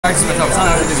practice myself. It's not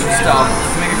hard to do. Just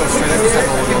to make it go straight up, just have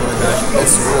a little bit of dash.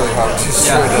 It's really hard to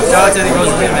straight up. Shout out to the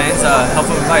Rosalina mains,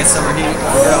 helpful advice, summer heat.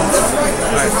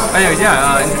 Alright. Anyways,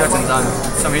 yeah, introductions on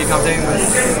summer heat commentating.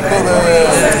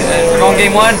 We're going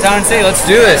game one, down and C. Let's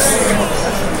do this.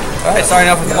 Alright, starting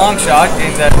off with the long shot,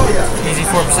 getting that easy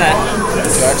 4%.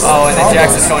 Oh, and then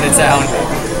Jaxas going to town.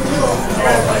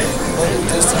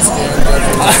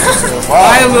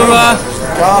 Bye, Luma.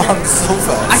 Gone so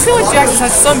fast. I feel like Jaxas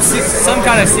has some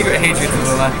kind of secret hatred for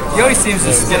Luma. He always seems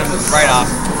to just get him right off.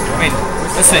 I mean,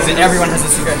 let's face it, everyone has a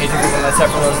secret hatred for Luma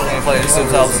except for those Luma players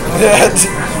themselves. Yeah,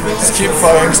 just keep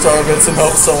firing star bits and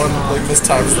hope someone like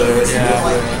mistimes theirs. Yeah.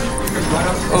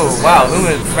 Oh wow,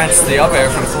 Luma rents the up air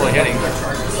from fully hitting.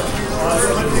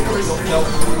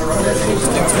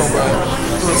 Things going by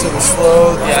relatively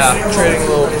slow. Yeah. Trading a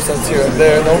little percents here and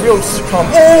there. No real comp.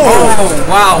 Oh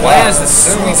wow, lands the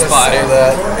sweet spot.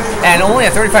 And only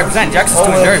at 35%. Jaxas is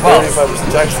doing very well.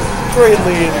 35%. Jaxas, great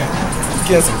lead.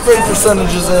 Getting some great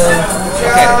percentages in.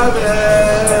 Okay.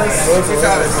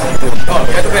 Oh,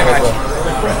 got the big match.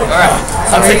 Alright.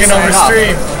 I'm taking over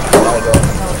stream.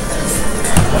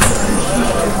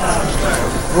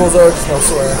 Rules are just no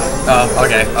swearing.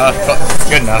 Okay.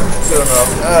 Good enough. Good enough.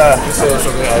 Just say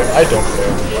something I don't care.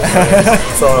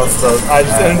 Someone else does. I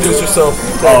just introduce yourself.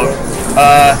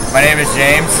 My name is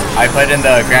James. I played in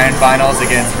the grand finals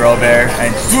against Bro Bear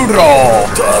and Zuro.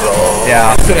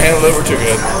 Yeah. Couldn't handle it. We're too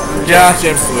good. Yeah.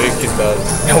 James is weak. He's bad.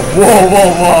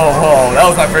 Whoa. That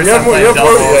was my first time playing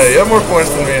doubles. Yeah, you have more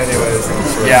points than me anyways.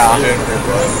 Yeah.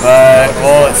 But,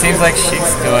 well, it seems like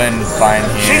Sheik's doing fine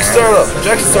here. Sheik started up.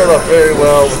 Jaxas started off very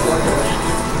well with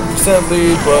percent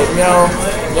lead, but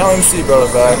MeowMC brought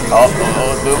it back.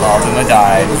 Luma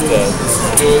died. He's dead.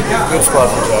 Good spot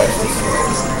for Jaxas.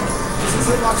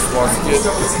 Wants to get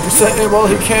percent in while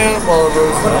he can, while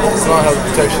Rosalina does not have the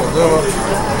protection of Luma.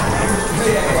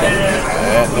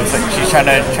 Looks like she's trying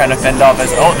to fend off as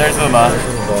there's Luma.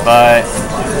 But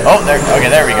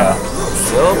there we go.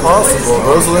 Still possible.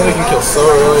 Rosalina can kill so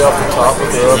early off the top of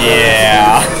the other.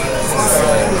 Yeah.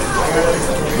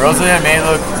 Rosalina may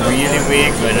look really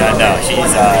weak, but no,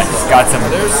 she's got some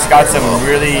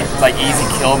really like easy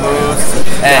kill moves,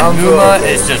 and Luma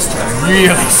is just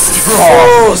really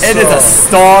strong. It is a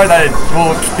star that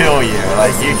will kill you.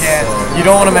 Like you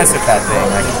don't want to mess with that thing.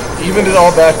 Like even it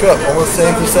all back up, almost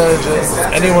same percentages.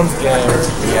 Anyone's game.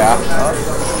 Yeah.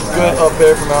 Good up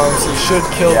there from MeowMC. Should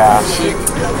kill Sheik.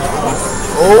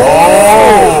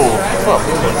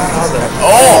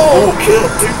 Kill.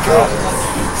 Too close.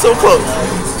 So close.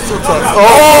 So close.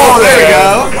 There we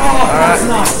go. Alright.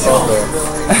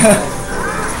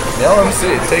 MeowMC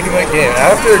taking that game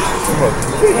after a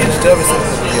huge deficit in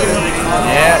the beginning.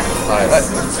 Yeah. Alright.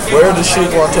 Where does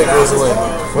Sheik want to take Rosalina?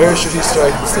 Where should he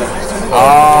strike the stage?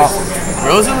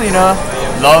 Rosalina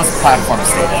loves platform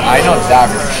stages. I know that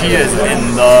she is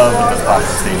in love with those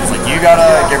platform stages. Like you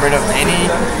gotta get rid of any.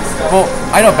 Well,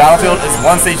 I know Battlefield is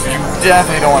one stage you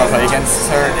definitely don't want to play against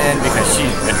her in because she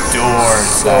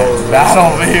adores that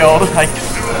Battlefield. Like,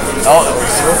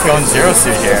 going Zero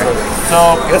Suit here.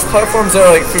 So I guess platforms are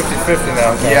like 50-50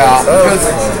 now. Yeah, because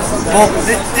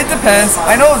it depends.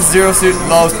 I know Zero Suit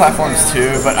loves platforms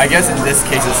too, but I guess in this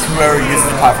case it's whoever uses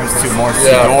the platforms to more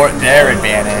to their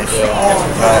advantage.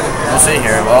 But we'll see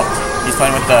here. Well, he's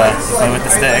playing with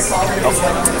the stick.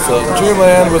 So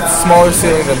Dreamland with smaller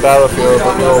ceiling than Battlefield,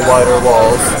 but little wider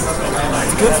walls.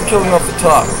 It's good for killing off the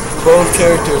top. Both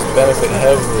characters benefit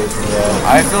heavily from that.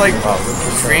 I feel like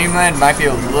Dreamland might be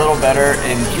a little better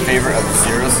in favor of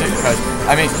Zero Suit because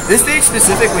this stage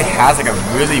specifically has like a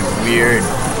really weird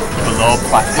below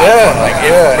platform. Like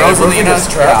if Rosalina gets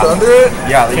trapped under it.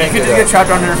 Yeah, like you could just get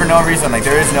trapped under it for no reason. Like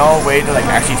there is no way to like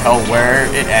actually tell where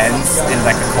it ends in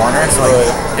like the corner. So like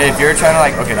if you're trying to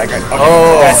like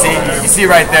you see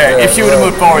right there. If she would have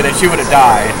moved forward, then she would have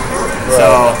died.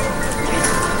 So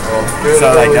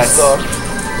like that's.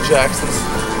 Jaxas.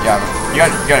 Yeah, you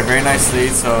got a very nice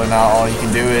lead, so now all you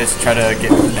can do is try to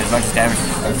get as much damage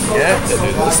as you can get.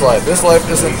 Dude, this life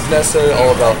isn't necessarily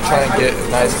all about trying to get a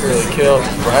nice early kill.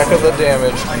 Rack up the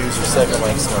damage, use your second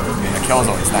life smart. The kill's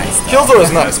always nice. Kill's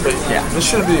always nice, but this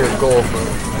shouldn't be your goal for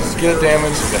it. Just get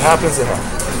damage. If it happens, it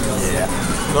happens. Yeah.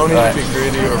 No need to be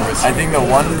greedy or risky. I think the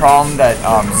one problem that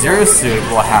Zero Suit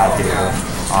will have here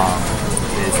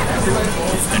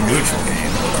is the neutral game.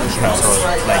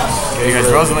 Because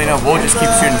Rosalina will just keep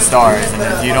shooting stars, and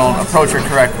if you don't approach her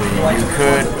correctly, you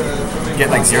could get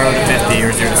like 0 to 50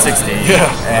 or 0 to 60. Yeah.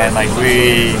 And like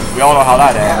we all know how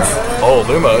that ends. Oh,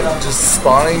 Luma just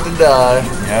spawning to die.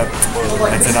 Yep.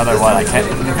 It's another what? Like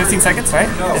 15 seconds, right?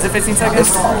 Is it 15 seconds?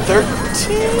 It's 13.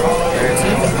 13.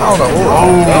 I don't know.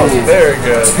 Oh, that was very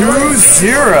good.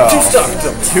 2-0.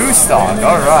 Two-stocked.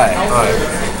 All right. Alright.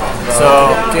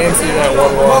 So Game season at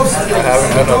 1-1. I haven't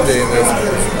been updating this.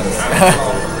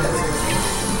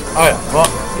 Alright. well,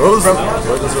 Where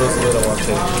does Rosalina want to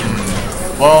take?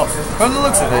 Well, from the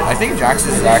looks of it, I think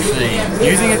Jaxas is actually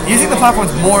using the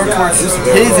platforms more towards his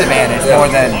advantage more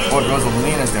than what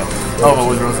Rosalina's doing. Oh,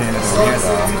 what was Rosalina doing here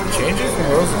though? Change it from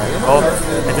Rosalina? Well,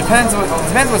 it depends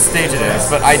what stage it is,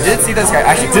 but I did see this guy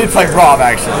actually did play Rob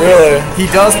actually. Really? He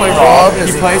does play Rob.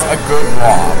 He plays a good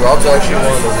Rob. Rob's actually one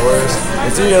of the worst.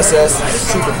 His ESS is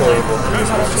super playable.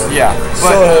 Yeah. So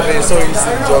heavy, so easy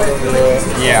to jump into there.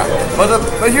 Yeah.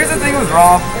 But here's the thing with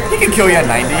Rob, he can kill you at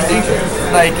 90.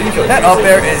 Like that up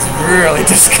air is really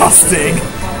disgusting.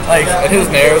 Like, and his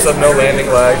nails have no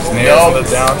landing lags, nails with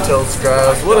the down tilts,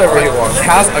 grabs, whatever he wants. He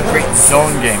has a great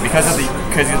zone game because of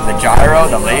the gyro,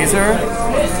 the laser.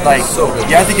 Like,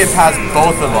 you have to get past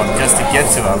both of them just to get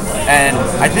to him. And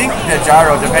I think the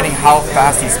gyro, depending how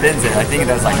fast he spins it, I think it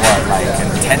does like what, like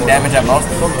 10 damage at most.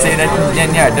 See, then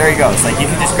yeah, there he goes. Like you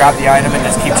can just grab the item and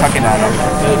just keep chucking at him.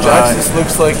 Jaxas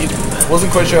looks like he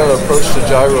wasn't quite sure how to approach the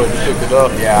gyro and pick it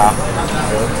up. Yeah.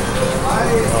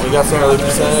 We got some other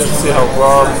percentage. See how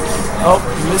Rob. Oh,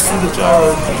 missing the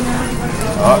gyro.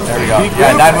 Oh, there we go.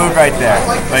 Yeah, that move right there.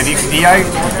 But if you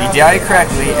DI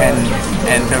correctly and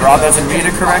the Rob doesn't read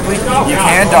it correctly, you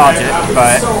can dodge it,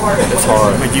 but it's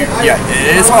hard. But it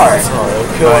is hard. It's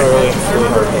hard. It's really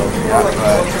hard though. Yeah,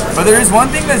 but there is one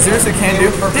thing that Zeus can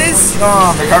do. His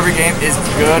recovery game is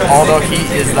good, although he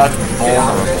is left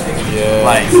vulnerable. Yeah.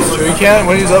 Like, so he can't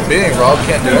when he's up being. Rob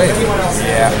can't do anything.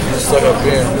 Yeah. He's stuck up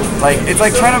being. Like it's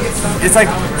like he's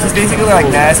basically like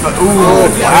Ness, but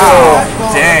ooh, wow,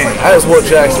 dang. That is what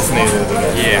Jaxas needed.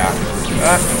 Yeah.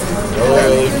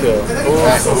 Really kill. You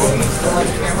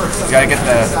gotta get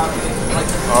the.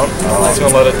 He's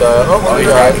gonna let it die. Oh, you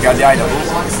got the item.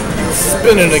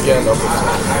 Spinning again.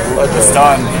 The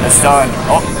stun.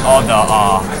 Oh, the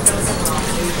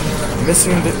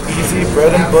missing the easy bread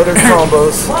and butter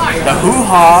combos. The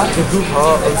hoo-ha. The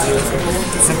hoo-ha of Zeus.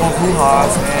 Simple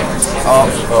hoo-has, man.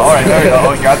 Alright, there we go.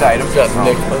 Oh, you got the item. Got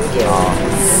nicked by the job.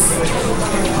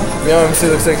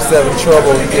 MeowMC looks like he's having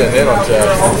trouble getting in on Jax.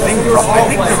 I think the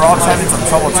Rob's having some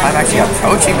trouble time actually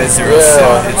approaching the Zeus, so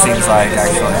it seems like,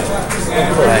 actually.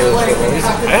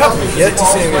 I have yet to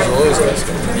see him use a laser.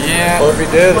 Yeah. Or if he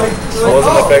did, it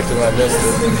wasn't effective and I missed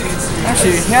it.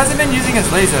 Actually, he hasn't been using his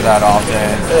laser that often.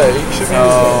 Yeah, he should be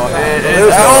using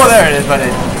it. Oh, there it is, but it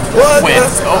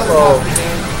whiffed. Oh.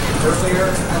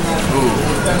 Ooh.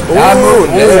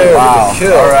 Wow.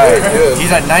 Alright.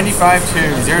 He's at 95 to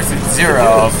 0,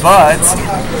 but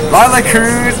Lila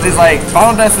Cruz is like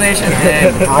Final Destination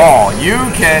and Brawl. You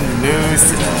can lose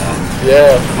to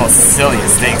the most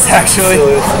silliest things, actually.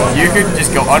 You could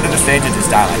just go under the stage and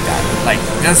just die like that. Like,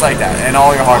 just like that. And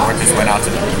all your hard work just went out to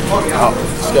them. Oh.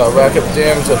 Just gotta rack up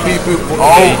damage to beat boop.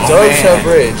 He does have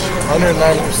rage.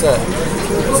 109%.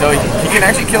 So he can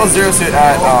actually kill Zero Suit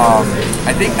at,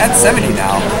 I think at 70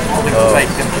 now. I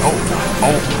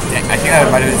think that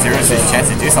might have been Zero Suit's chance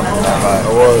to do something with that, but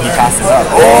he passed it up.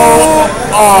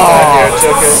 Here,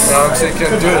 check it. MeowMC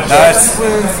can do it. I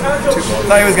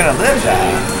thought he was gonna live that.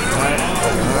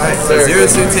 Alright, so Zero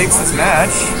Suit takes this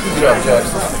match. Good job,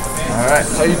 Jaxas. Alright.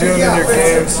 How you doing in your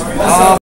games?